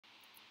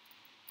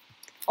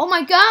Oh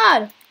my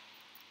god!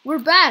 We're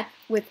back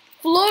with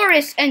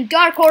Florist and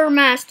Dark Horror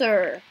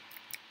Master.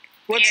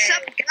 What's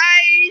up,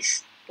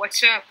 guys?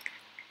 What's up?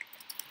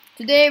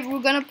 Today we're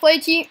gonna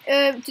play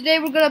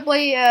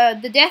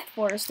the Death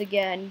Forest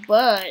again,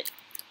 but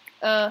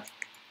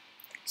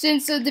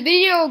since the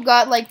video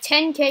got like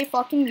 10k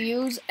fucking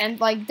views and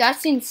like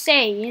that's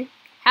insane.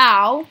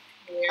 How?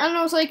 I don't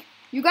know. It's like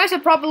you guys are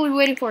probably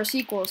waiting for a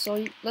sequel,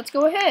 so let's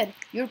go ahead.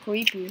 You're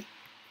creepy.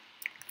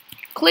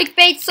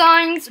 Clickbait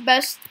signs,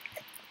 best.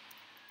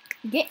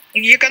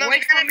 You're gonna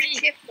wait for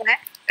me.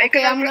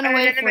 Okay, I'm gonna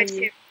wait for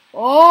you.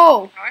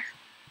 Oh.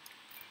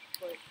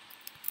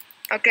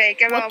 Okay,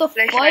 can what the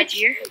right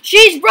here?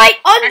 She's right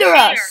under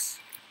us.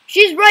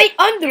 She's right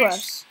under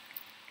us.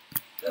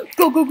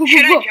 Go, go, go, go,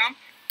 Should go. I jump?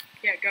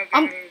 Yeah, go.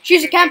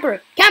 She's a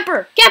camper.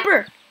 Camper.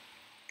 Camper.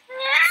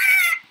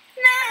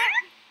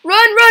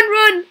 Run, run,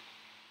 run.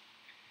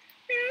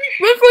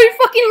 Run for your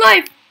fucking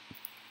life.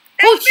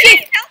 Oh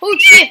shit. Oh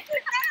shit.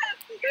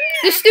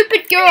 The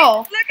stupid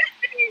girl. Look at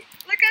me.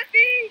 Look at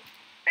me.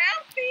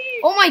 Help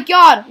me. Oh my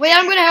god. Wait,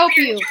 I'm gonna help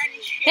you.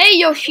 Hey,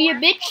 Yoshi,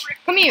 bitch.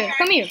 Come here.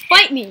 Come here.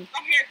 Fight me.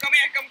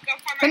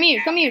 Come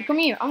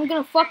here. I'm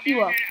gonna fuck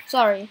you up.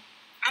 Sorry.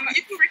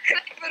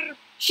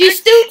 She's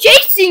still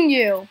chasing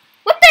you.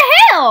 What the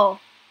hell?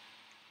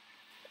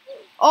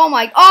 Oh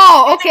my.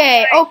 Oh,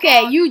 okay.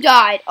 Okay, you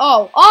died.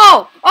 Oh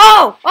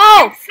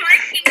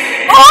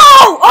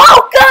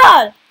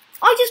god.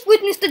 I just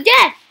witnessed a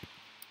death.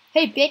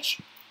 Hey, bitch.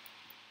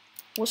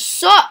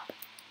 What's up?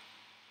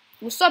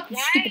 What's up, you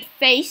stupid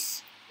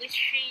face? Is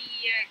she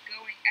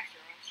going after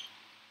us?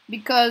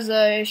 Because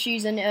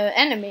she's an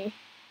enemy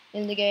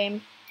in the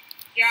game.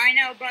 Yeah, I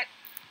know, but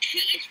she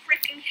is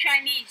freaking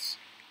Chinese.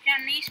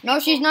 No,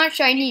 she's not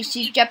Chinese.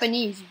 She's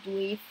Japanese, you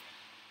dweeb.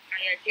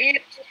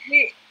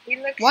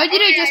 Why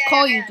did I just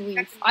call you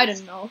dweeb? I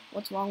don't know.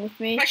 What's wrong with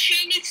me? But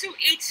she needs to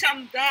eat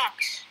some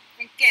dogs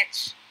and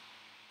cats.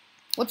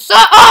 What's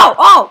up?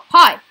 Oh,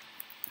 hi.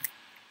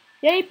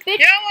 Hey, bitch.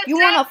 Yo, you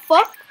wanna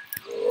fuck?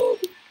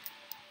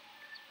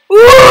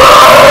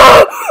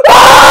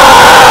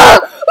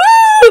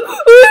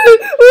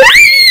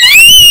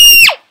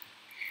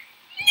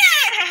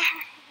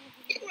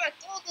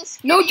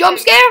 No jump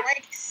scare?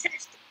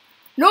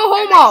 No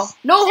homo.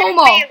 No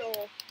homo.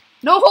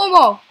 No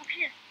homo.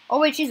 Oh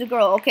wait, she's a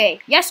girl. Okay.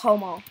 Yes,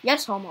 homo.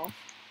 Yes, homo.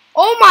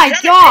 Oh my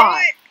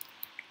god.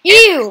 Ew.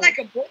 It looks like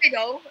a boy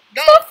though.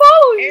 Stop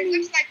following me. It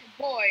looks like a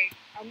boy.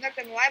 I'm not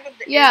gonna lie, but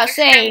yeah,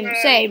 same.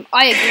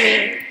 I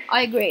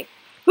agree.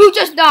 Who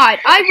just died?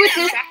 I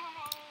witnessed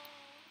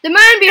the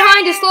man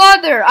behind the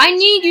slaughter. I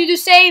need you to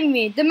save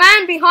me. The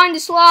man behind the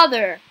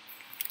slaughter.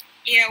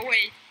 Yeah,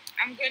 wait.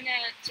 I'm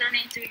gonna turn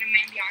into the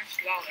man behind the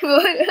slaughter.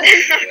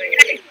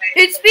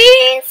 It's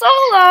been so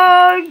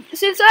long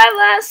since I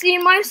last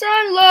seen my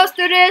son lost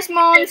to this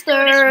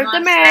monster.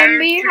 The man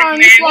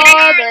behind the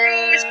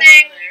slaughter.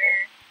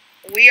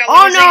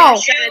 Oh no!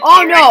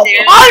 Oh no!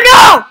 Oh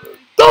no!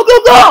 Go, go,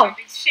 go!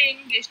 Sing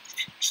this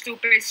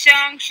stupid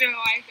song so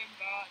I can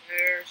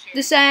bother.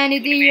 The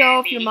sanity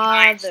of your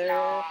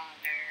mother.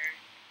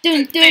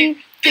 Dun dun.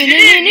 Come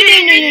here,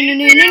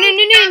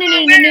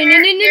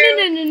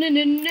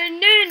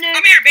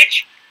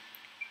 bitch.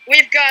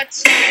 We've got.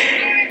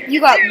 You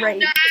got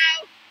raped.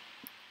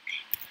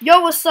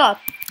 Yo, what's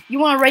up? You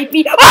wanna rape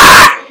me?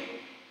 Ah!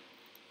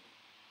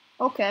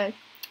 Okay.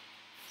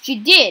 She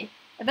did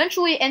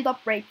eventually end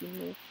up raping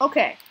me.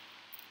 Okay.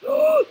 The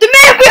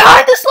man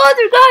behind the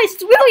slaughter, guys!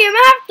 It's William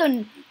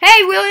Afton!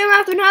 Hey, William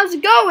Afton, how's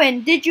it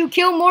going? Did you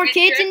kill more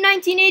kids in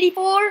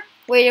 1984?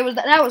 Wait,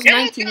 that was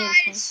 1984.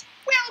 Guys,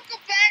 welcome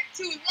back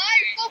to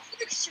Life of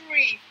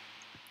Luxury!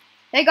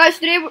 Hey guys,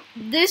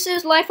 this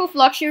is Life of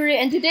Luxury,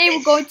 and today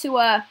we're going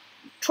to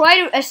try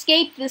to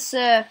escape this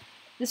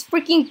this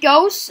freaking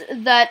ghost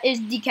that is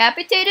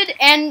decapitated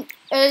and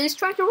is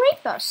trying to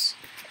rape us.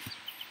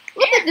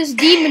 Look at this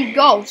demon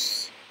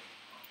ghost.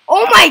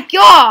 Oh my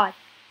god!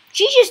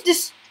 She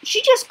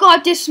just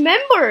got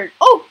dismembered.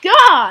 Oh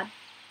god!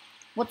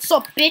 What's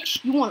up,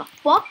 bitch? You wanna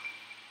fuck?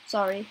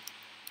 Sorry.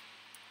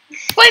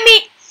 Fight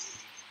me!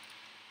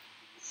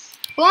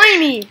 Blind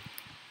me!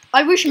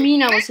 I wish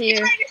Mina was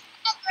here.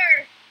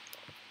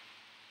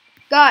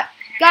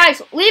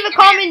 Guys, leave a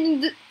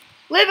comment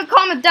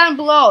down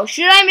below.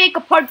 Should I make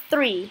a part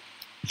 3?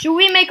 Should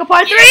we make a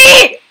part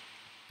 3?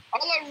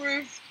 On the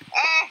roof.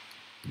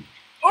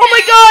 Oh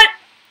my god!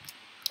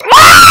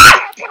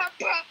 Ah!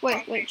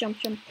 Wait, jump.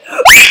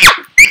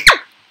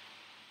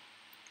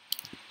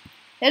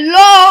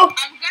 Hello!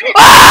 I'm gonna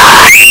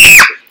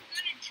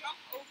jump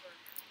over.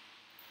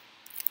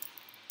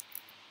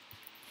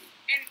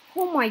 And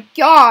oh my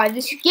god,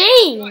 this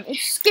game!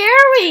 It's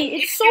scary!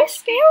 It's so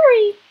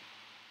scary!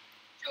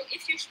 So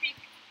if you speak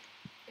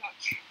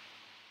Dutch,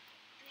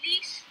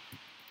 please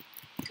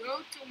go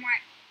to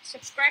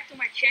subscribe to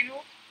my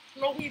channel,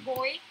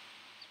 Floriboy.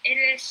 It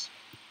is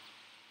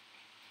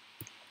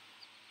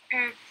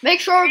make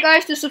sure,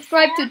 guys, to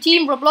subscribe to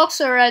Team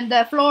Robloxer and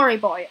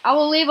Floriboy. I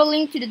will leave a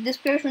link to the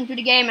description to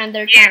the game and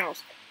their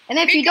channels. And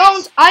if you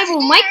don't, I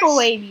will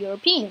microwave your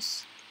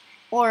penis.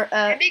 or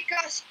And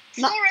because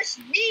no- Flores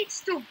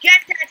needs to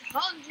get that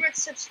 100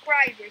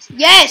 subscribers.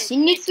 yes, So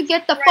he needs to please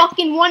get the subscribe.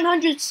 fucking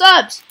 100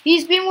 subs.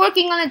 He's been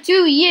working on it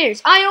 2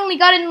 years. I only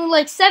got it in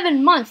like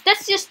 7 months.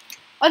 That's just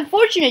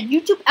unfortunate.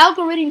 YouTube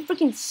algorithm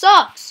freaking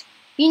sucks.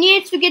 He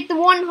needs to get the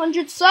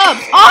 100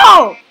 subs.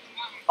 Oh!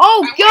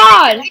 Oh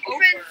God!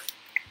 Even,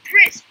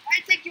 Chris,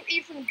 I think you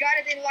even got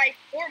it in like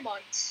 4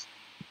 months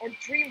or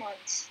 3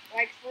 months.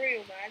 Like for real,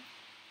 man.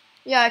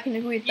 Yeah, I can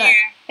agree with that.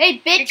 Yeah. Hey,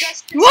 bitch!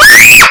 Because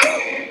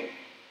What?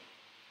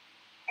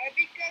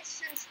 because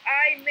since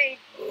I made,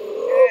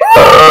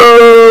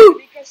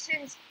 because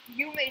since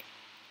you made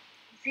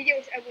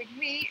videos with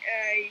me,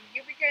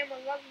 you became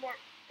a lot more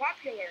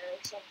popular or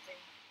something.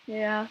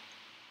 Yeah,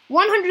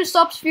 100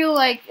 subs feels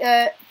like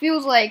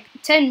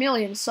 10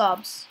 million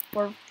subs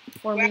for me.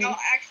 Well,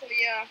 actually,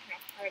 no,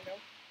 I don't know.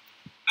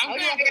 I'm How do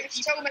gonna I go have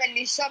so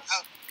many subs?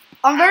 Oh.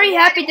 I'm very why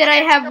happy do that I I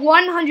have have so-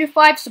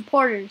 105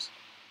 supporters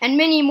and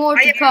many more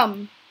to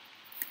come.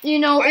 You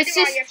know, Why it's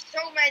do just I have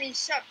so many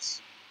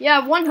subs? yeah,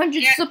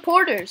 100 Yeah.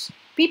 supporters,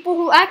 people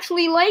who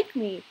actually like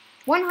me.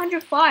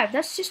 105.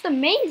 That's just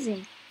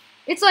amazing.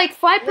 It's like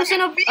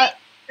 5% of.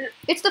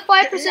 It's the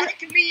 5%.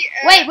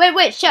 Like me,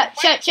 Wait. Chat.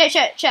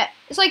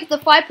 It's like the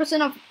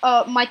 5%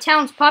 of my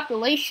town's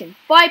population.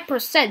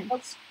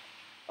 5%.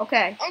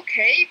 Okay.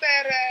 Okay,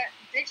 but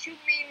did you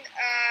mean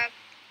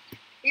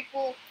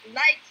people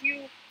like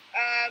you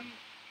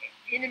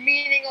in the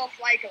meaning of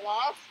like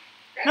love?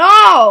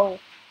 No.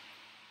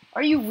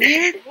 Are you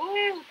weird?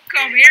 Ooh,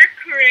 come here,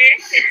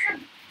 Chris.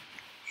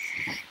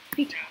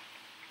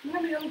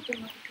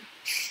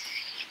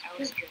 I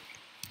was joking.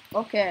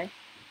 Okay.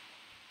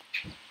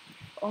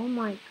 Oh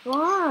my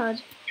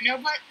God. No,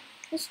 but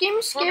This game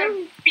is for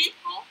scary. the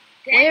people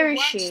that Where is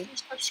want she? to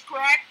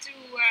subscribe to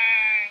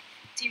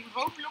Team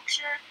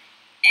Robloxer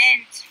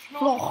and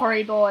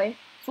Floriboy,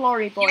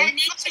 Floriboy. you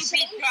need to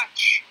be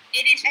Dutch.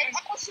 It is And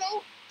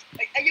also,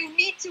 you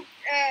need to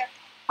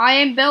I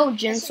am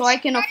Belgian, so I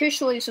can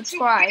officially to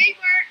subscribe. Gamer,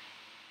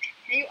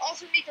 and you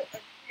also need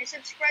to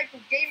subscribe to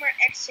Gamer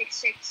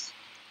X66.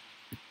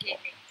 gaming.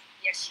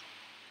 Yes.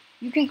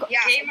 You can. Yeah,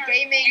 Gamer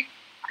gaming.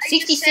 I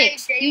just say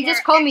 66. You Gamer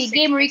just call me X66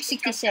 Gamer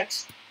because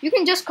X66. You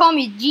can just call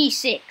me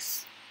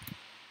G6.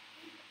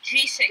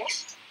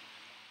 G6.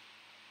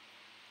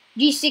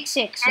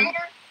 G66. Or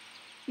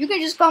You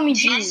can just call me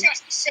G.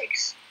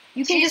 G66.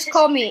 You can just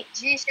call me.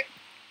 G6.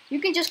 You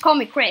can just call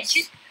me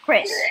Chris.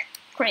 Chris.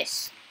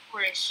 Chris.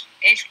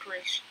 Is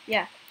Chris.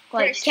 Like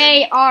Chris.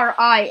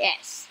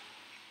 KRIS.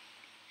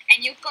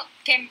 And you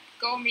can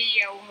call me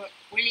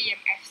William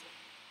Afton.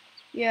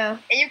 Yeah.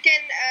 And you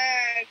can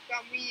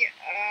call me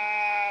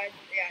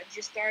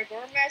just Dark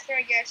or Master,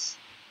 I guess.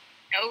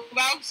 No,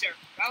 Wouter.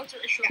 Wouter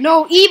is your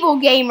No, Evil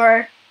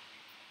Gamer.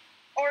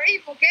 Or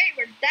Evil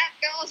Gamer. That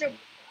can also.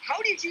 How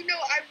did you know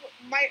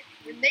my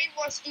name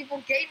was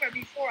Evil Gamer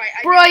before I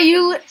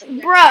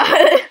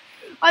Bruh,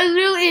 I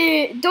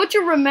really don't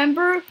you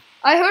remember?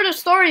 I heard a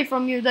story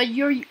from you that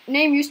your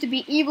name used to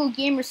be Evil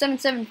Gamer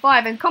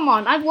 775, and come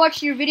on, I've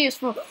watched your videos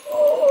from.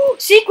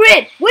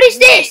 Secret! What is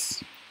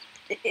this?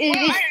 Well, I don't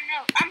know.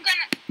 I'm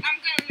gonna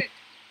look.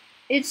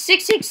 It's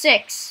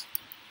 666.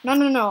 No.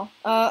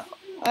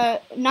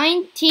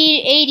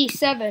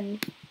 1987.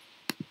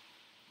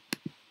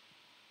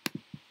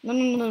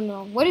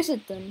 No. What is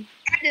it then?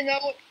 I don't know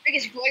what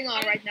is going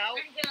on right now.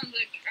 I'm gonna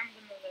look.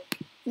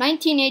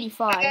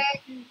 1985.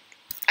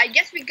 I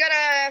guess we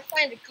gotta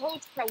find the code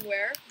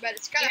somewhere, but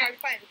it's kind of hard to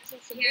find because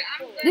it's a big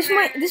code.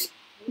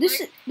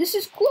 This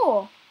is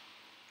cool.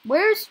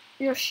 Where's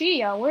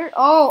Yoshia? Where?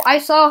 Oh, I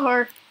saw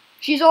her.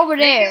 She's over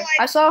there. Maybe,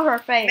 I saw her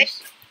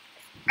face.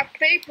 A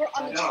paper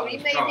on the tree,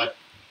 maybe,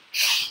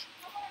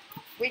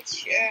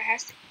 which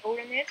has the code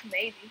on it,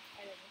 maybe.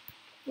 I don't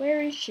know.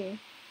 Where is she?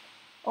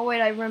 Oh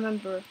wait, I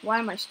remember. Why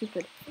am I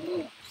stupid?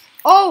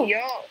 Oh, Yo,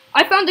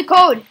 I found the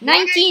code.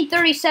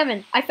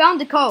 1937. I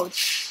found the code.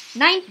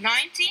 19?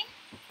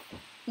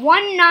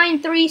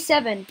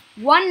 1937.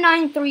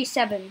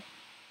 1937.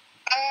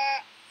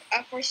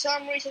 for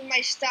some reason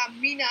my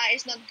stamina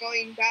is not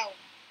going down.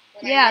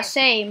 when I Yeah, run.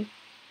 same.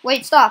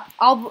 Wait, stop.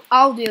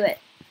 I'll do it.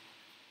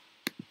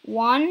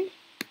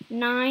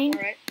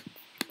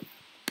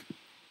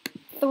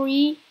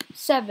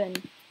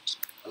 1937.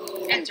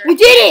 Enter. We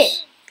did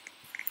it!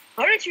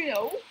 How did you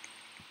know?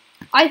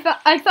 I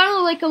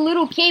found like a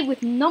little cave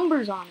with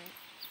numbers on it.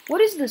 What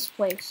is this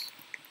place?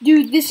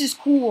 Dude, this is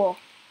cool.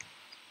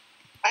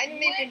 I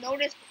didn't even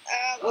notice.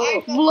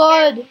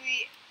 Blood.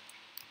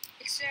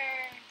 It's a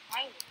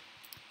highway.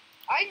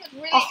 I'm not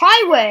really A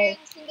highway.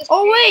 experienced in this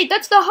Oh game. wait,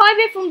 that's the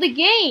highway from the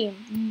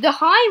game. The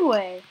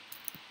highway.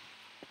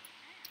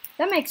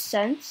 That makes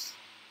sense.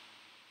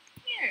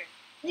 Here.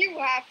 You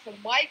have the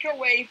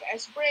microwave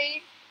as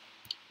brain.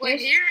 Wait,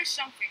 Yes. here is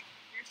something.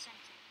 Here's something.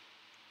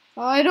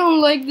 I don't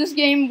like this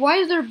game. Why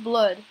is there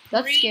blood?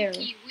 That's Green scary.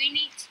 key. We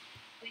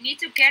need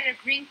to get a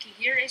green key.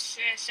 Here is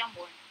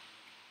someone.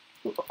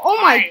 Oh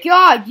my Hi.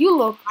 god, you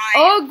look Hi.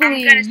 I'm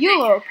ugly. gonna You say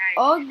look hi.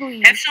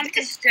 ugly. Have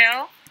something to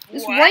tell.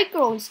 This What? white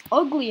girl is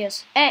ugly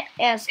as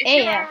If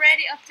you AF.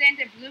 already obtained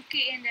the blue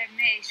key in the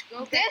maze, go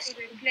back This to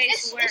the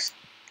place is- where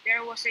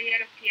there was a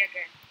yellow key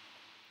again.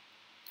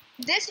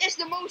 This is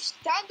the most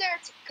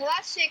standard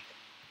classic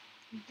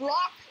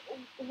block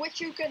which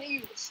you can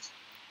use.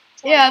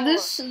 Yeah,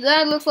 24.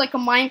 that looks like a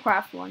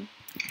Minecraft one.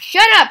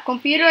 Shut up,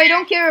 computer! I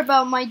don't care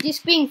about my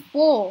disk being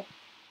full.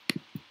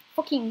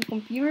 Fucking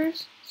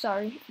computers.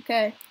 Sorry.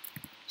 Okay.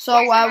 So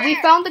we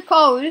found the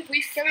code.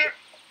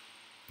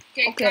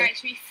 Okay, Okay.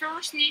 guys, we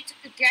first need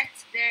to get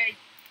the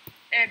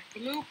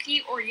blue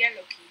key or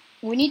yellow key.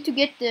 We need to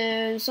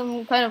get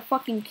some kind of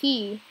fucking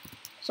key,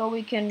 so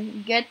we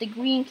can get the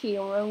green key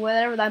or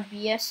whatever that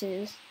BS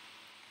is.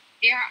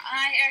 Yeah,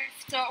 I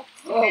have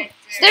talked to Oh, that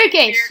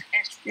staircase. weird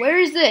ass thing. Where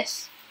is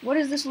this? What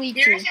does this lead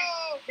to?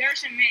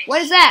 There's a maze.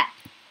 What is that?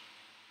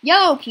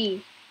 Yellow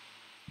key.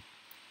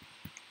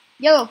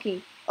 Yellow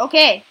key.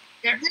 Okay.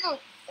 Dude,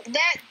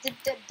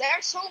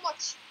 there's so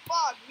much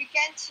fog. We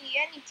can't see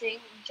anything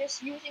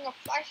just using a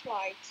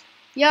flashlight.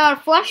 Yeah, our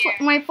flashlight.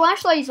 Yeah. My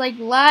flashlight is like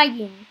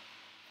lagging.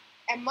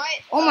 And my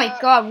Oh my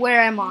god,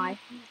 where am I?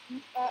 Ew,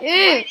 mine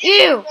is-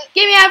 ew!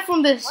 Get me out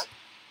from this. What?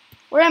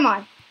 Where am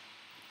I?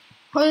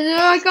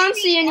 I can't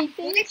see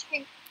anything.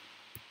 Glitching.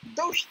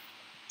 Those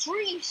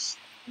trees,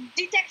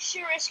 the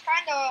texture is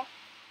kind of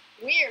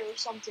weird or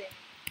something.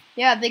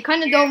 Yeah, they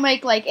kind of Yeah. don't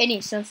make like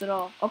any sense at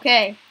all.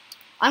 Okay,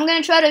 I'm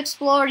gonna try to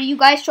explore. You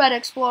guys try to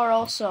explore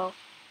also.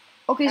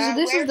 Okay, so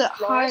this is where's the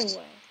Flores?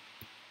 highway.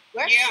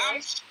 Where's Yeah,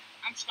 yours?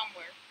 I'm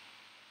somewhere.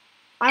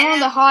 I'm on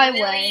And the highway.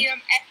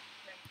 literally,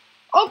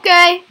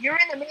 Okay. You're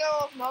in the middle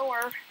of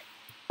nowhere.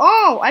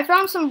 Oh, I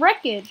found some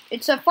wreckage.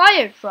 It's a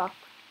fire truck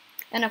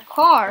and a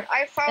car.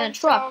 I found And a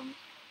truck. some.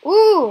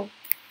 Ooh,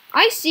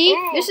 I see.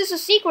 Ooh. This is a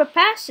secret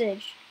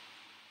passage.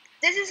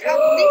 This is at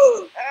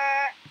least.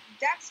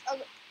 That's a.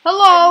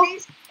 Hello. At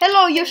least,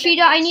 Hello,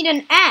 Yoshida. I need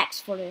an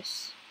axe for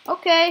this.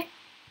 Okay.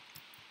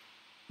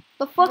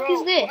 The fuck Bro,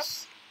 is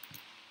this?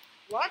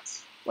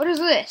 what? What is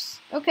this?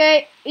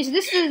 Okay, is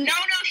this the... No,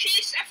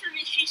 she's after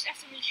me. She's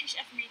after me. She's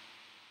after me.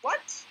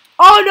 What?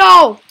 Oh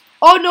no!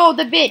 Oh no,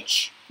 the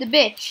bitch. The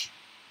bitch.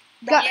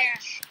 Got- Yeah,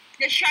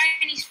 the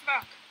Chinese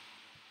fuck.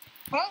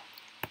 Huh?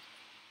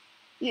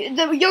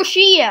 The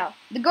Yoshida.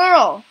 The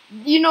girl.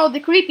 You know, the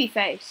creepy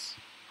face.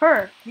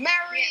 Her.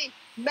 Mary,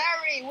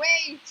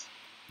 wait.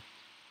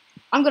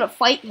 I'm gonna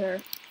fight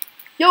her.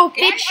 Yo,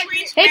 Yeah, bitch.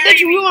 please Hey, marry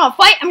bitch, me. you wanna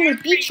fight? I'm gonna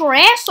beat your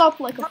ass up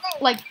like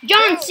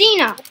John Bro,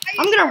 Cena.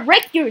 I'm gonna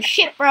wreck your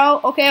shit,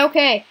 bro.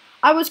 Okay.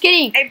 I was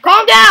kidding. Hey, bro,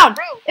 Calm down.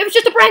 Bro, It was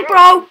just a prank, Bro.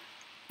 bro.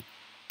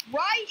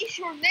 why is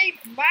your name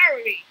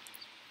Mary?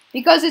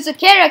 Because it's a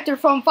character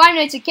from Five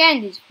Nights at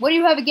Candy's. What do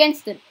you have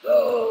against it?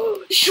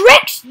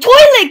 Shrek's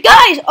toilet,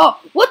 guys! Oh,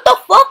 what the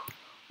fuck?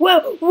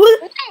 Whoa,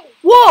 what?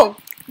 Whoa!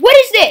 What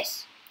is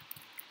this?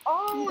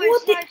 Oh, What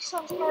it's the- like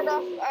some sort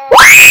of.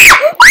 What?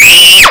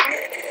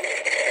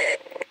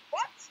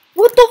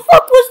 What the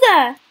fuck was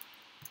that?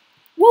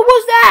 What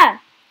was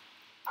that?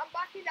 I'm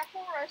back in the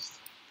forest.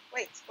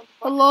 Wait, what the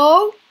fuck?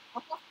 Hello?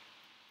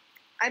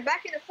 I'm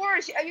back in the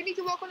forest. You need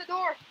to walk on the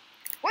door.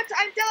 What?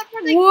 I'm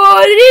teleporting.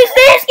 What is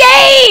this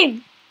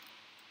game?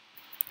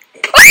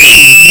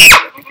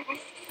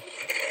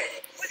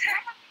 What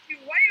happened to you?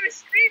 Why are you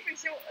screaming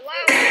so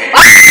loud?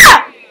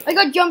 Ah! I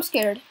got jump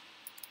scared.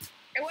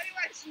 And why do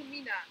I see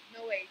Mina?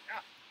 No, wait.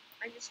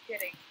 I'm just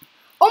kidding.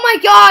 Oh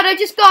my god, I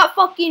just got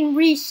fucking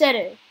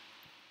resetted.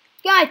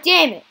 God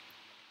damn it.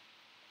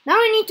 Now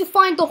I need to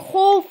find the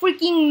whole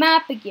freaking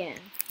map again.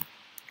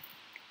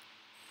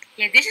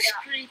 Yeah, this is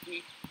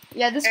creepy.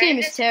 Yeah, this game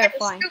is It's kinda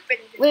terrifying. stupid.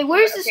 Wait,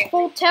 where's this Okay.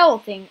 hotel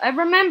thing? I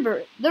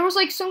remember. There was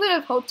like some kind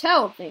of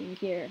hotel thing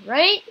here,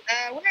 right?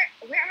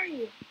 Where are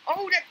you?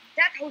 Oh,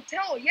 that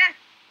hotel. Yeah.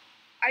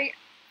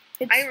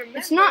 It's, I remember.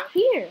 It's not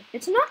here.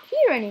 It's not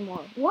here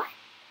anymore. What?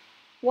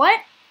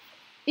 What?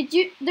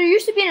 There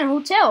used to be a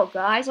hotel,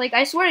 guys. Like,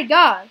 I swear to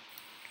God.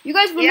 You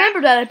guys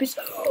remember that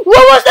episode? What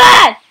was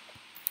that?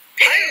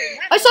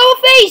 I saw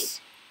a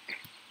face!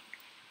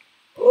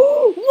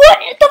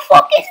 What the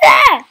fuck is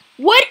that?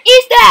 What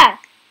is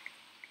that?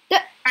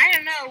 I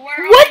don't know.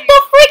 Where What are you?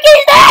 the frick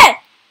is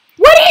that?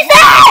 What is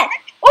that?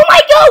 Oh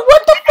my god,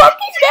 what the fuck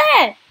is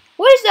that?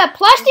 What is that?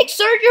 Plastic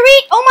surgery?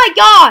 Oh my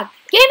god.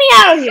 Get me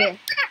out of here.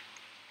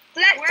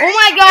 Oh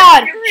my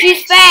god,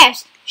 she's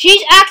fast.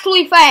 She's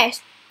actually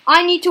fast.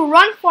 I need to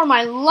run for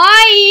my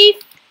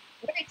life.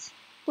 Wait.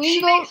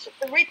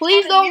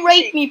 Please don't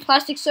rape me,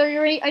 plastic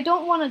surgery. I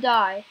don't want to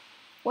die.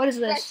 What is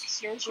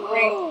this?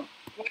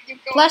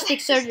 Plastic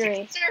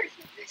surgery.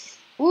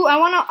 Ooh, I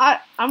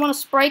wanna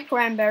Sprite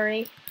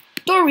cranberry.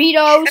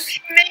 Doritos.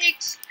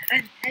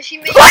 Has she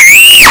made?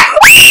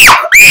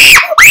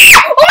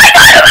 Oh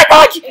my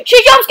god!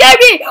 She jump scared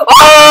me!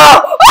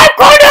 Oh! I'm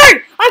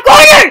cornered! Oh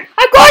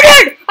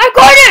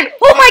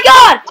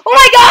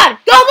my god!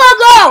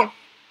 Go!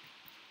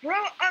 Bro,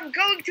 I'm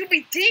going to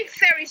be deep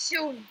very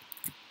soon.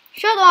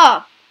 Shut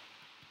up!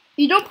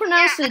 You don't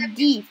pronounce Yeah, it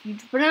deep, you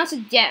pronounce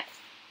it deaf.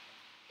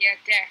 Yeah,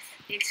 death.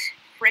 It's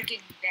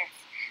freaking death.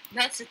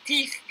 Not the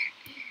thief.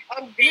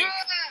 Oh, Thief. bruh.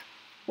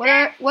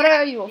 What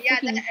are you? Yeah,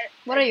 Freaking,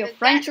 what are you,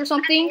 French or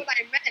something? That's what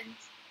I meant.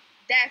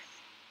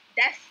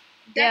 Deaf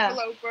Yeah.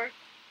 developer.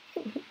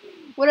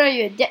 What are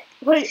you?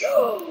 What are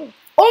you?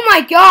 Oh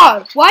my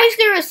God! Why is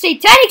there a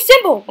satanic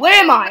symbol? Where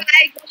am I? Oh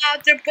my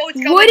God, they're both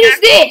coming What is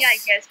after me, I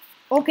this? guess.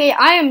 Okay,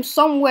 I am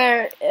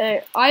somewhere.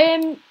 I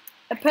am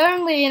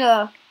apparently in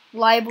a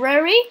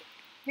library.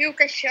 You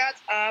can shut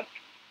up.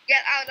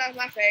 Get out of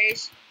my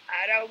face.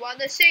 I don't want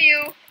to see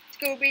you.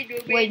 Scooby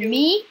Dooby Doo. Wait,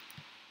 me?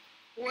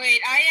 Wait,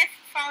 I have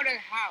found a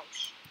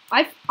house.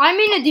 I'm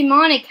in a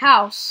demonic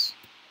house.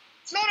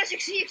 Floris,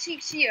 ik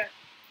zie je.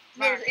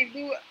 Waar? Floris, ik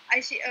doe,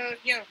 I see,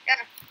 Yo. ja.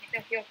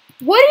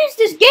 What is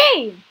this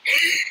game?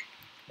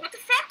 What the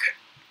fuck?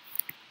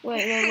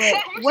 Wait.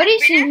 What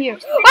is in here?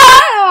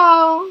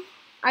 Oh!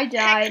 I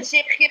died.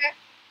 Gezichtje.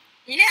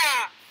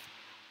 Yeah.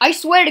 I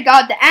swear to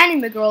God, the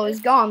anime girl is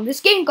gone.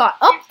 This game got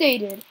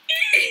updated.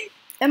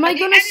 Am I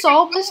gonna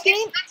solve this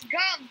game? It's not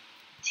gone.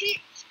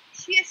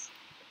 She is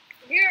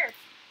here.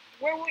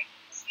 Where we?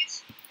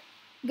 She's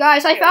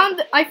Guys, I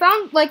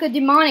found like a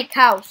demonic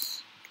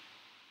house.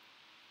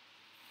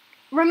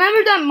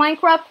 Remember that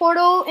Minecraft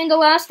portal in the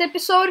last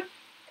episode?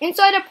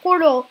 Inside a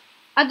portal,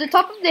 at the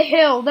top of the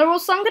hill, there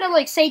was some kind of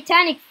like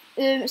satanic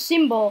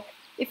symbol.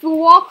 If you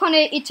walk on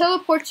it, it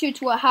teleports you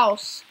to a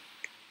house.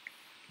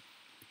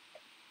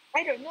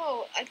 I don't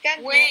know. I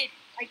can't. Wait.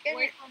 I can't.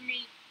 Wait for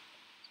me.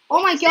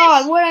 Oh my is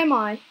God, this? where am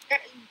I?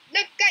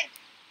 Look, guys.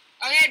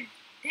 Oh yeah.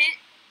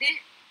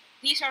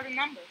 These are the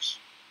numbers.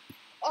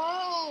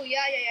 Oh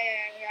yeah.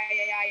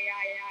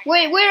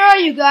 Wait, where are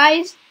you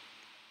guys?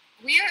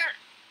 We are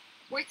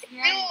with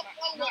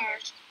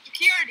numbers.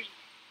 Security.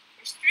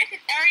 Restricted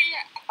area.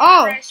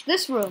 Oh, authorized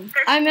this room.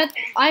 personal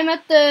I'm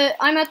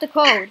at the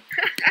code.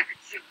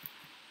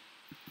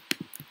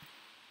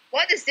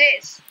 What is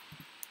this?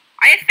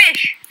 I have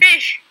fish.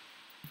 Fish.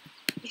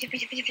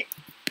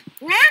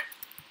 What?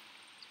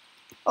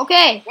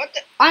 Okay, What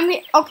the?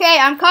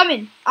 I'm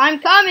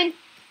coming.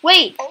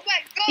 Wait, Oh my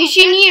God. is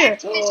she near?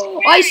 that's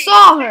actually I scary.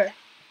 saw her.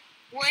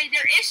 Wait,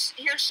 there is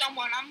here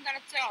someone. I'm gonna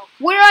tell.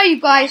 Where are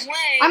you guys?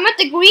 Wait. I'm at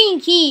the green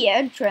key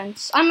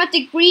entrance.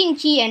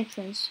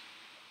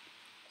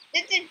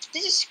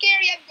 This is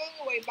scary. I'm going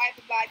away. Bye.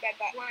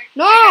 Wait,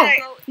 No, I gotta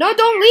go no, in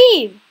don't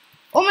here. leave.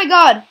 Oh my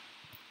God.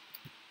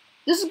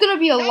 This is gonna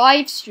be a No.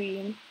 live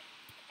stream.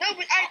 No,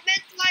 but I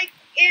meant like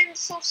in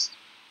some.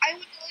 I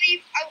would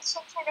leave out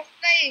some sort of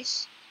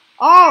place.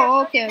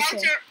 Oh, okay.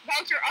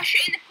 Wouter, als je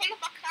in de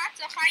prullenbak gaat,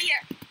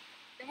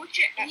 dan moet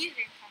je hierin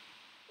gaan.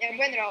 Ja, ik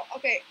ben er al.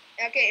 Oké,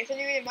 is er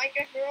nu weer een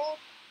Minecraft World?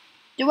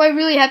 Do I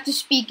really have to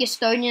speak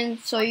Estonian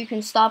so you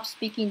can stop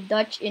speaking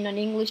Dutch in an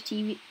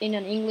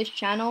English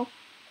channel?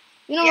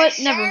 You know Yes,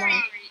 what? Never sorry.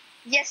 mind.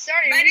 Yes,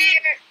 sorry. But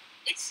We're...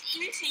 it's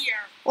easier.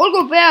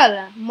 Olgu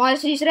peale, ma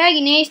siis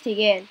räägin eesti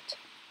keelt.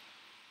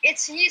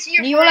 It's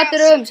easier Nii for olete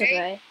us, rõõmsad okay?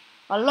 või?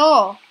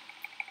 Halloo?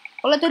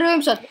 Olete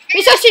rõõmsad?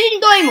 Mis asja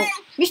siin toimub?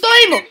 Mis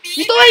toimub?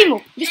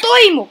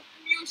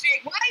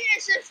 Music.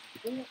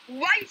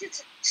 Why is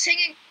it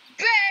singing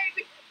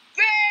baby?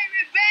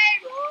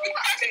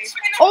 Okay.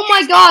 Oh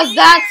my God,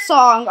 that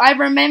song! I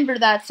remember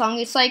that song.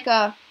 It's like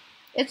a,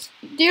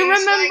 Do you It's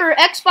remember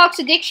Xbox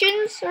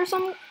Addictions or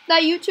some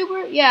that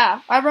YouTuber?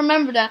 Yeah, I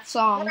remember that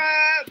song.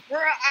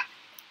 Bruh,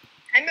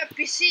 I'm a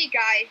PC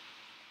guy.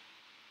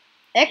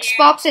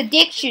 Xbox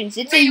Addictions.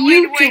 It's a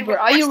Wait, YouTuber.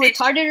 Are you what's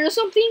this? retarded or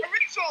something? A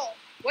ritual.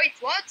 Wait,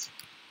 what?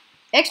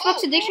 Xbox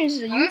Oh, Addictions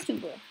is a huh?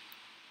 YouTuber.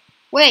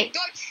 Wait,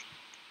 Dutch.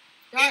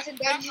 Dutch, It's a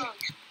Dutch.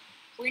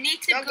 we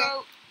need to Dutch.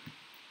 go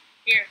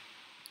here.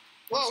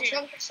 Whoa, What's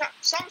here?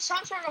 some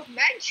sort of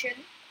mansion.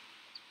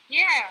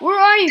 Yeah. where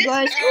are you This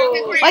guys?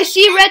 is I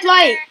see red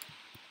light.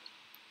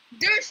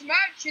 This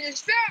mansion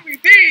is very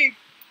big.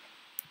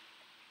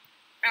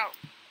 Oh,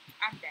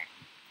 I'm dead.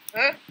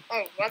 Huh?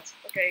 Oh, what?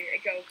 Okay, I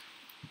go.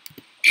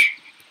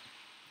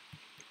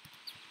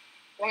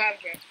 What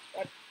happened?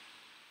 What?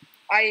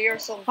 I hear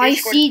some. I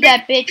Discord. see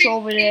that bitch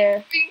over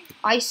there.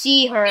 I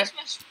see her. This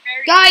was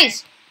very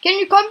Guys, can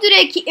you come to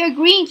the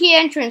green key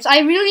entrance? I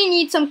really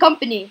need some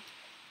company.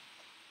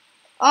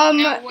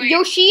 No, wait.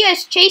 Yoshia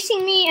is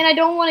chasing me and I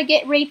don't want to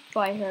get raped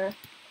by her.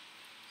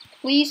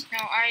 Please? No,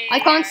 I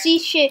can't see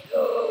shit.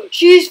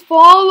 She's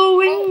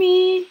following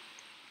me.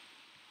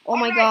 Oh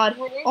my Alright, God.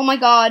 Bruno. Oh my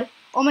God.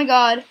 Oh my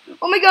God.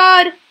 Oh my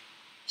God.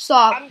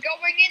 Stop. I'm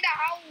going in the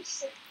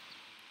house.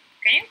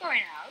 Can you go in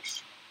the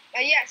house?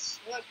 Yes,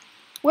 look.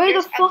 Where the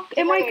There's a fuck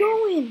am I door.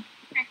 going?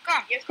 Hey,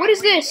 come. Yes, What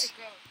is We need this? to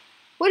go.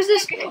 What is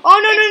this? Okay.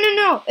 Oh,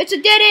 no. It's a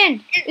dead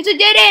end. It's a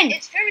dead end.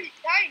 It's very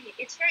tiny.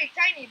 It's very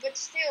tiny, but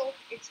still,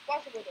 it's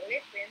possible to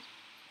live in.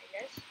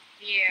 I guess.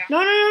 Yeah. No.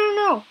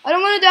 I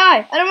don't want to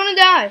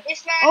die.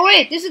 It's like Oh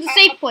wait, this is the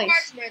safe place.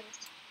 apartment,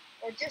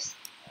 or just.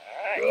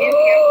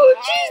 Oh,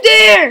 she's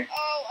there.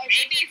 Oh, I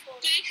Maybe see. a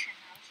vacation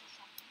house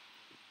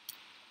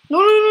or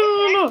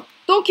something. No.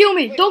 Don't kill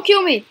me. Don't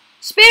kill me.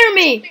 Spare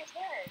me. Something's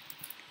there.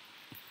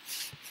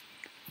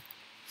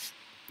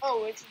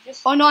 Oh, it's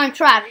just. Oh no, I'm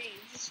trapped.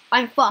 leaves.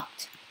 I'm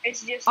fucked.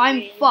 It's just. I'm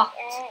leaves. fucked.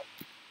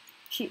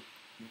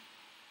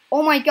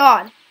 Oh my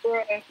God.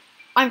 Bruh.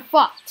 I'm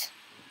fucked.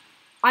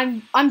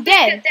 I'm You're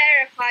dead.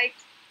 terrified.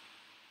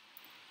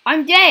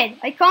 I'm dead.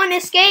 I can't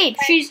escape.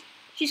 She's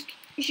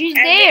And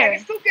there.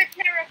 if you get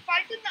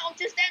terrified, then I'll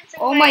just dance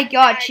away. Oh my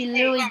god, she Hey,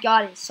 literally come,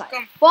 got inside.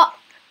 come. Fuck.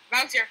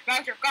 Bowser,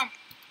 come.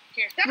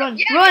 Here. Run,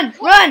 yeah, run,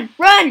 come. run,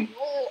 run,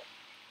 Oh,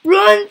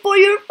 run for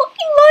your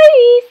fucking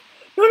life.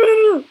 No, no,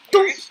 no, no.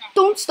 There is some.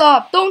 Don't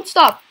stop. Don't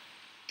stop.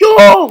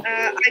 Go.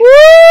 I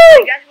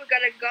Woo! guess we're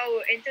gonna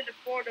go into the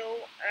portal.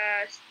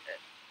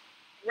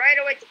 Right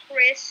away to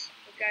Chris.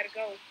 We gotta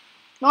go.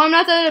 No, I'm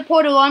not at the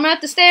portal. I'm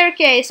at the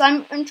staircase.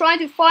 I'm trying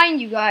to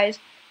find you guys.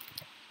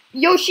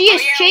 Yoshi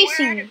is Oh, yeah,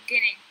 chasing we're at me. the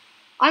beginning.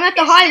 I'm at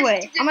the Is this highway.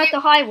 the I'm at new- the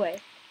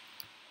highway.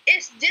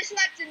 Is this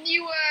like the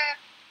new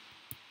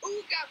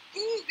Ooga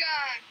Booga?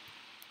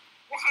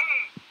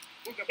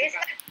 Ooga It's booga.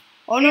 like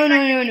Oh no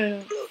no no no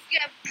no.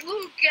 Ooga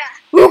Booga.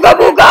 Ooga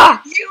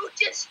booga! You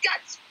just got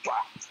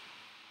spot.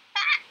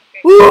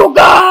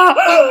 Ooga!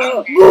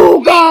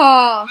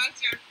 Booga!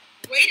 Bowser,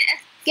 wait a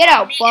Get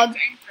out, minute bug. to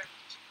enter.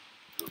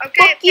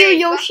 Okay, Fuck you, okay,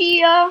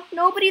 Yoshi.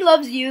 Nobody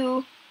loves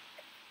you.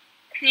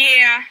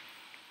 Yeah.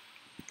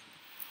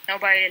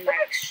 Nobody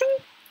likes.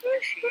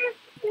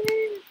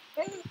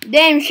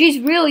 Damn, she's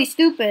really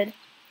stupid.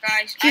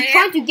 Guys, She's I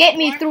trying have to get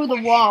me one through the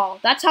question. wall.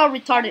 That's how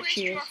retarded Who is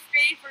she your is.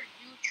 favorite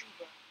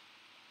YouTuber?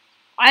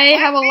 I My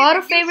have a lot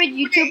of favorite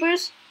favorite YouTuber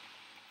YouTubers.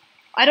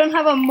 I don't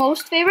have a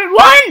most favorite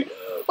one.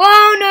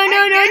 Oh no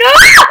no no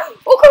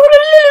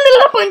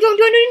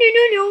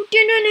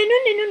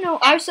no!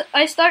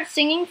 I start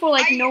singing for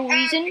like no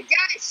reason.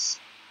 Guys,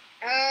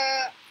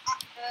 I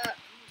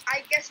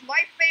guess my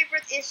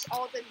favorite is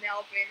Alden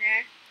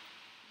Melvin.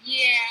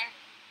 Yeah.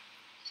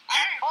 I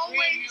don't Always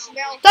really know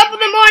Melvin. which Top of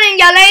the one. morning,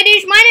 ya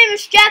ladies. My name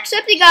is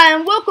Jacksepticeye,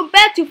 and welcome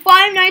back to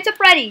Five Nights at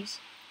Freddy's.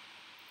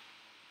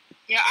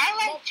 Yeah, I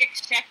like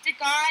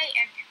Jacksepticeye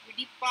and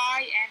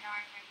PewDiePie and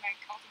I like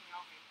Alton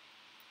Melvin.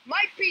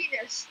 My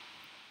penis.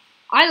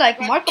 I like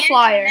But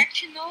Markiplier.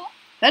 international,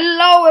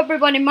 Hello,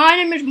 everybody. My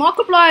name is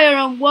Markiplier,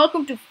 and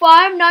welcome to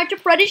Five Nights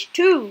at Freddy's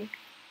 2.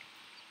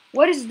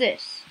 What is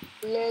this,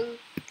 Lol.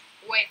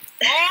 wait,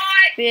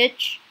 what?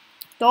 bitch?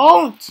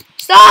 Don't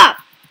stop.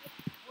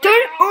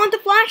 Turn on the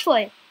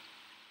flashlight.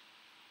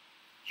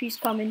 She's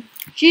coming.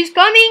 She's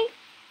coming.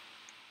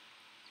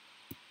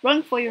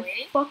 Run for your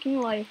Wait. fucking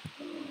life.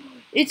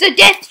 It's a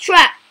death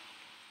trap.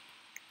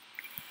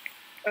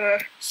 Uh,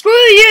 Screw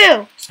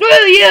you! Screw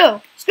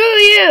you! Screw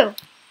you!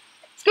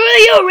 Screw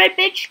you, red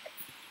bitch!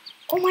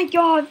 Oh my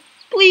god.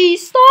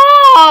 Please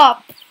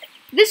stop!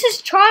 This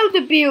is child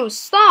abuse.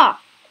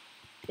 Stop.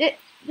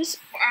 This.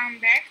 I'm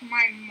back.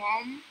 My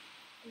mom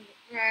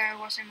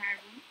was in my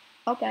room.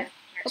 Okay.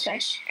 Okay. I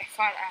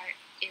thought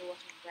it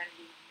wasn't gonna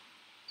be.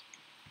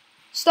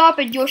 Stop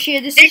it, Yoshi.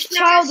 This It's is not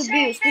child safe,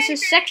 abuse. This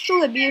is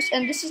sexual abuse,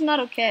 and this is not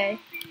okay.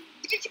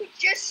 did you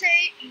just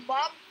say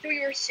mom to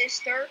your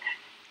sister?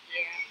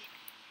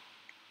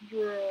 Yeah.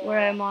 Bro. Where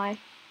am I?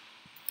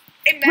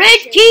 Imagine Red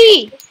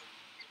key! if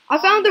I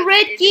found the mom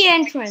red didn't key like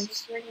entrance.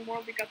 sister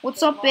anymore because What's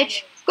the up, mom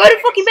bitch? was- Go to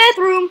the fucking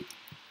bathroom!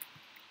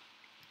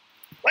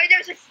 Wait,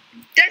 there's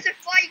a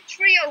flying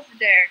tree over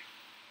there.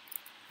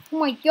 Oh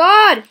my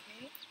god!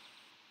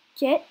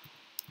 Get.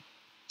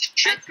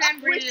 Shut I can't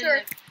up, really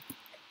Wizard. look.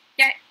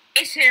 Yeah,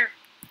 it's here.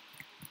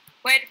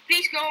 Wait,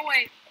 please go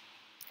away.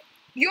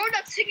 You're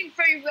not singing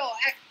very well.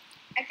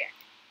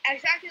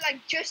 Exactly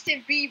like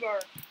Justin Bieber.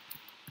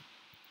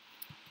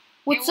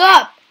 What's Hey, wait.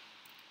 up?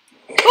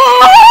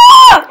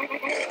 Ah!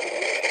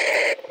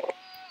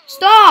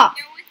 Stop!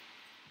 Yeah,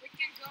 we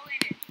can go in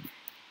it.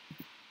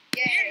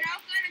 Yeah. We're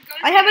not gonna go.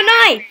 I to have the a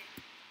knife. highway.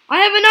 I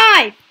have a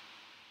knife!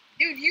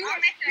 Dude, you I'm are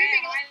at the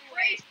screaming like highway.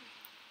 crazy.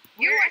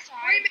 You Where are is the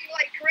screaming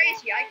like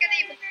crazy. I can't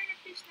even.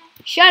 Please no.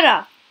 Shut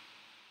up!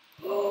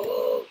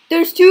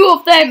 There's two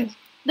of them!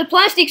 The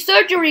plastic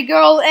surgery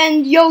girl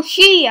and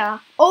Yoshia.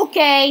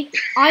 Okay,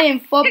 I am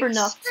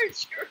flubbernuffed.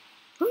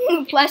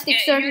 Plastic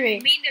Yeah, surgery.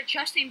 You mean the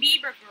Justin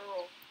Bieber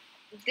girl?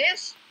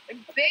 This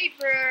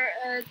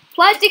Bieber,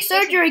 Plastic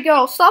surgery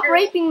girl, stop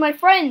raping my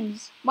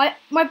friends. My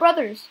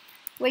brothers.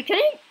 Wait,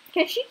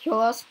 can she kill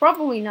us?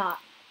 Probably not.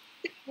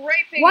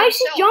 raping Why is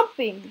she himself.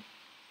 jumping?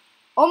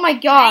 Oh my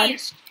god.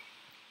 Please.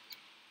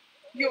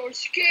 Your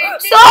skin.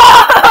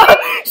 Stop!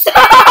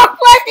 Stop!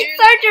 Plastic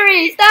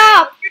surgery!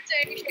 Stop!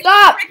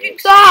 Stop!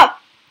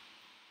 Stop!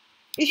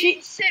 Is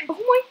she? Oh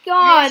my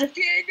god.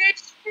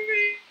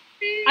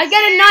 I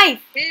got a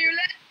knife. Here,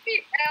 let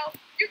me help.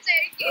 You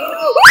take it.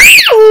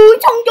 Ooh,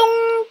 tong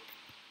tong.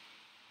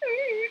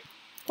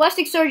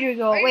 Plastic surgery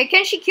girl. Wait,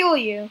 can she kill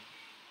you?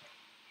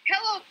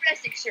 Hello,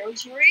 plastic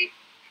surgery.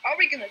 Are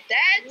we gonna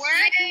dance?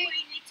 Where do Yay.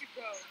 we need to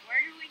go?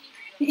 Where do we need to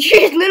go?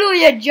 She's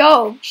literally a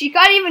joke. She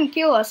can't even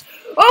kill us.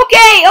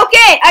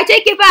 Okay, I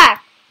take it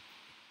back.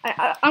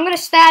 I'm gonna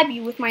stab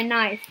you with my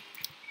knife.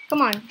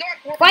 Come on,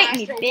 Dark fight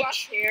me, Master bitch. Watt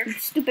here. you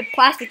stupid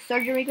plastic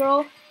surgery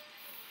girl.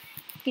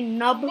 Fucking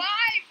nub. Why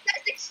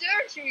plastic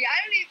surgery? I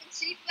don't even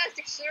see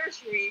plastic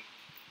surgery.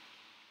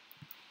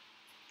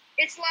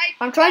 It's like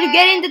I'm trying to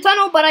get in the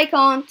tunnel, but I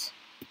can't.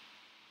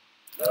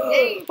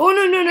 Hey. Oh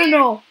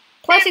no.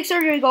 Plastic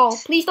surgery girl,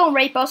 please don't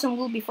rape us and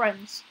we'll be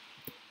friends.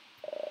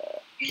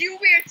 You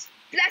weird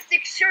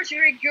plastic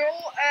surgery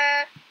girl.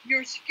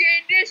 Your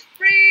skin is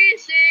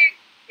freezing.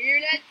 Here,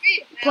 let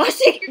me.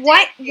 Plastic?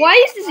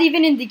 Why is this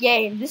even in the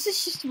game? This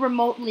is just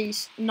remotely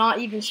not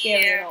even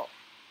scary at all.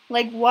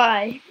 Like,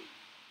 why?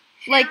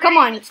 Like, come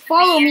on,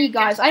 follow me,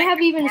 guys. I have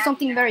even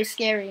something very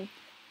scary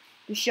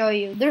to show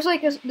you. There's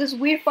like this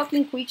weird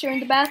fucking creature in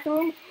the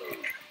bathroom.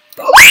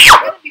 I'm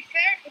gonna be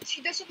fair, but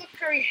she doesn't look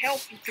very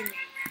healthy to me.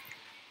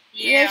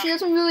 Yeah, she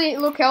doesn't really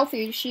look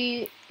healthy.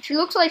 She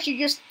looks like she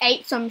just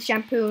ate some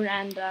shampoo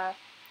and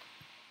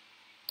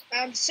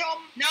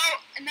some. No.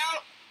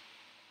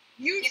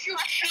 You should.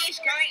 She's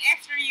going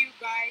after you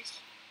guys.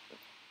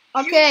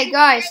 Okay,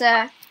 guys,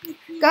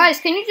 guys,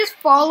 can you just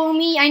follow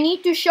me? I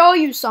need to show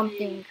you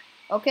something.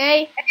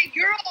 Okay? Hey,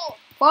 girl.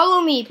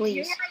 Follow me, please.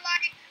 You're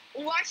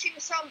like watching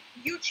some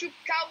YouTube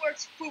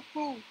cowards poo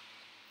poo.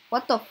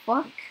 What the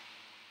fuck?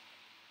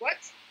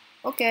 What?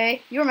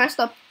 Okay, you're messed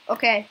up.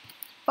 Okay.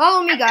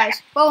 Follow me,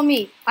 guys. Follow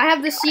me. I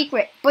have the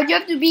secret. But you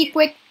have to be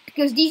quick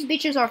because these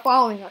bitches are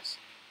following us.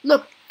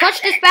 Look,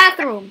 touch this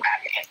bathroom.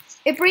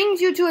 It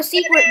brings you to a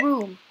secret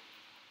room.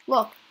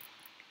 Look.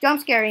 Jump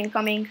scare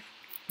incoming.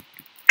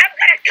 I'm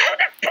gonna call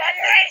the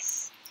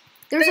police.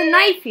 There's a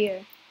knife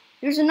here.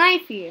 There's a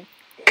knife here.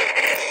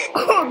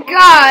 Oh,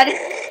 God.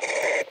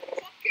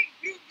 Fucking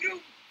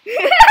broom.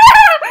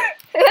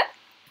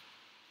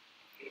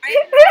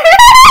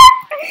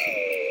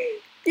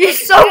 You're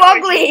so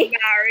ugly.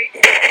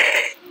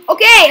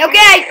 Okay.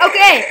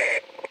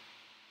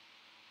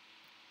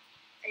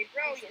 Hey,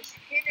 bro, your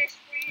skin is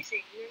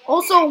freezing.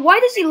 Also, why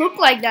does he look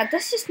like that?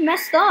 That's just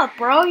messed up,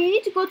 bro. You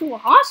need to go to a We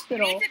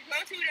hospital. need to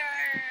go to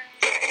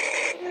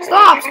the...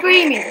 Stop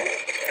screaming. That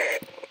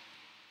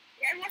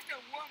was the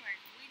woman.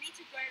 We need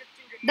to go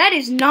to the... That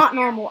is not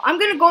normal. I'm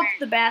gonna go to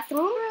the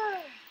bathroom.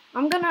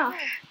 I'm gonna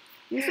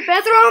use the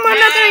bathroom. I'm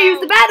not gonna use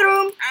the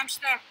bathroom. I'm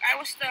stuck. I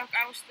was stuck.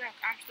 I'm stuck.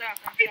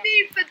 I'm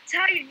even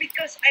tired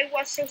because I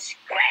was so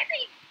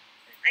screaming.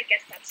 I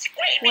guess I'm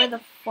screaming. Where the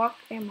fuck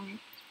am I?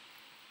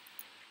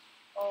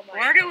 Oh my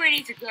Where do we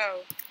need to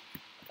go?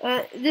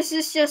 This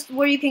is just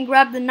where you can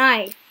grab the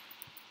knife.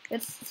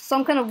 It's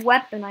some kind of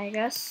weapon, I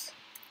guess.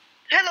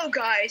 Hello,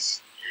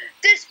 guys.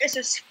 This is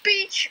a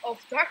speech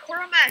of Dark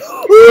Horror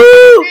Master.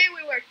 Woo! Today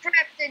we were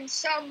trapped in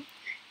some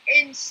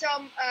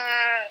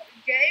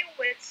game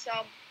with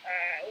some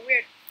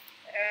weird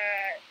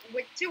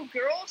with two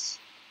girls,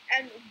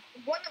 and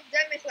one of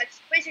them is like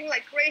spacing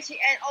like crazy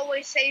and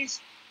always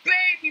says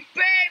baby,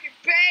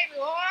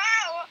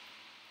 wow.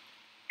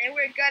 And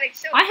we're getting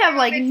so. I have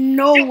like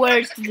no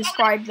words to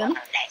describe them.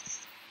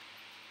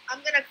 I'm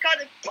gonna call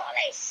the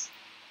police.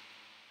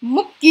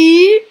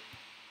 Mookie.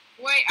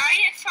 Wait, I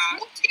have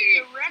found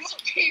the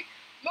recipe.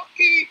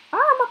 Mookie.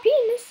 Ah, my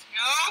penis.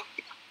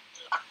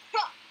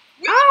 No.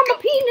 Ah, my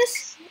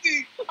penis.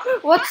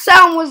 What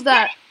sound was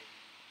that?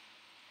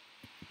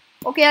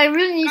 Okay, I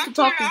really need to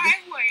talk to this.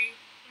 Highway.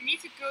 We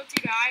need to go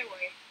to the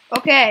highway.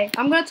 Okay,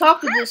 I'm gonna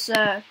talk to this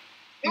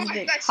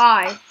bitch.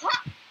 Hi.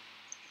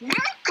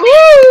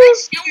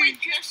 Can we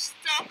just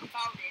talk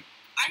about it?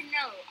 I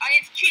know, I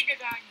have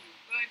cheated on you,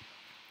 but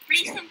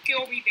please don't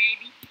kill me,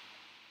 baby.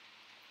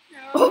 No.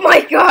 Oh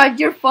my god,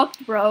 you're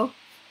fucked, bro.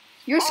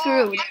 You're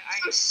screwed.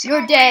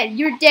 You're dead.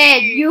 You're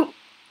dead.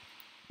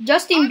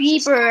 Justin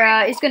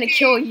Bieber is gonna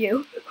kill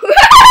you.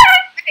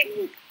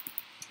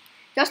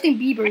 Justin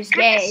Bieber is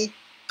gay.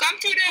 Come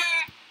to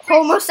the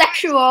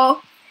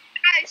Homosexual.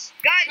 Guys,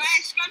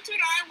 come to the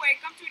highway.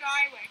 Come to the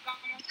highway.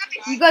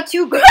 You got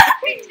two girls.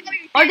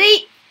 Are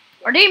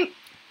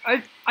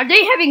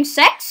they having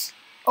sex?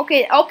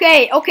 Okay,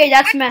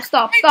 that's messed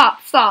up.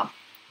 Stop.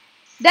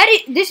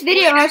 This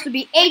video has to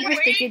be age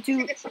restricted to.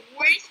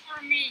 Wait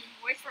for me.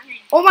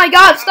 Oh my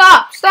god,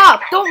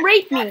 stop. Don't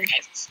rape me.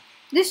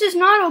 This is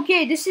not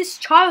okay. This is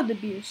child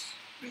abuse.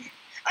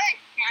 Hey,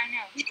 I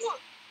know.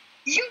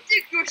 You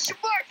think you're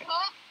smart,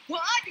 huh?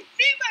 Well, I can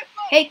see my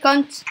phone. Hey,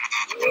 cunt.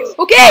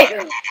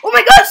 Okay. Oh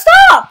my god,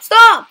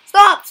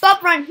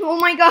 stop running. Oh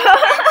my god.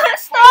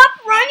 Stop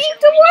running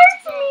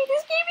towards me.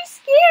 This game is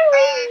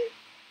scary.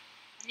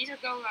 I need to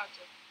go out.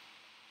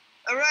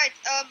 Alright,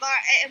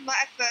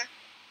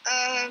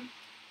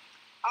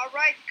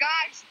 alright,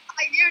 guys.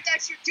 I hear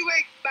that you're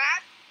doing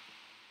bad.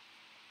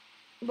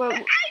 But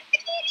I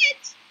did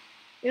it.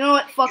 you know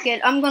what? Fuck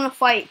it. I'm gonna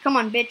fight. Come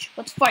on, bitch.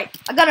 Let's fight.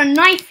 I got a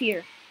knife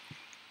here.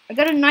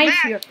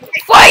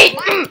 Fight!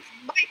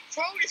 My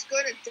phone is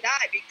gonna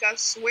die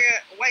because we're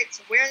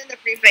in the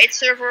private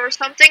server or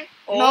something.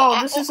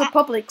 No, this is a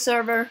public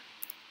server.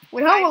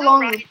 Wait, how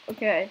long?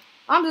 Okay,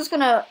 I'm just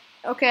gonna.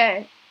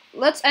 Okay,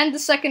 let's end the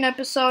second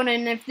episode,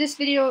 and if this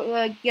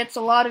video gets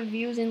a lot of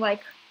views in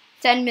like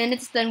 10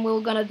 minutes, then we're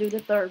gonna do the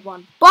third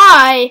one.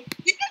 Bye.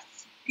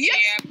 Yes. Yeah,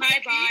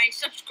 bye.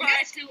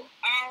 Subscribe to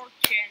our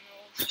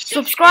channel.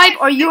 Subscribe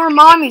or your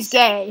mom is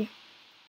gay.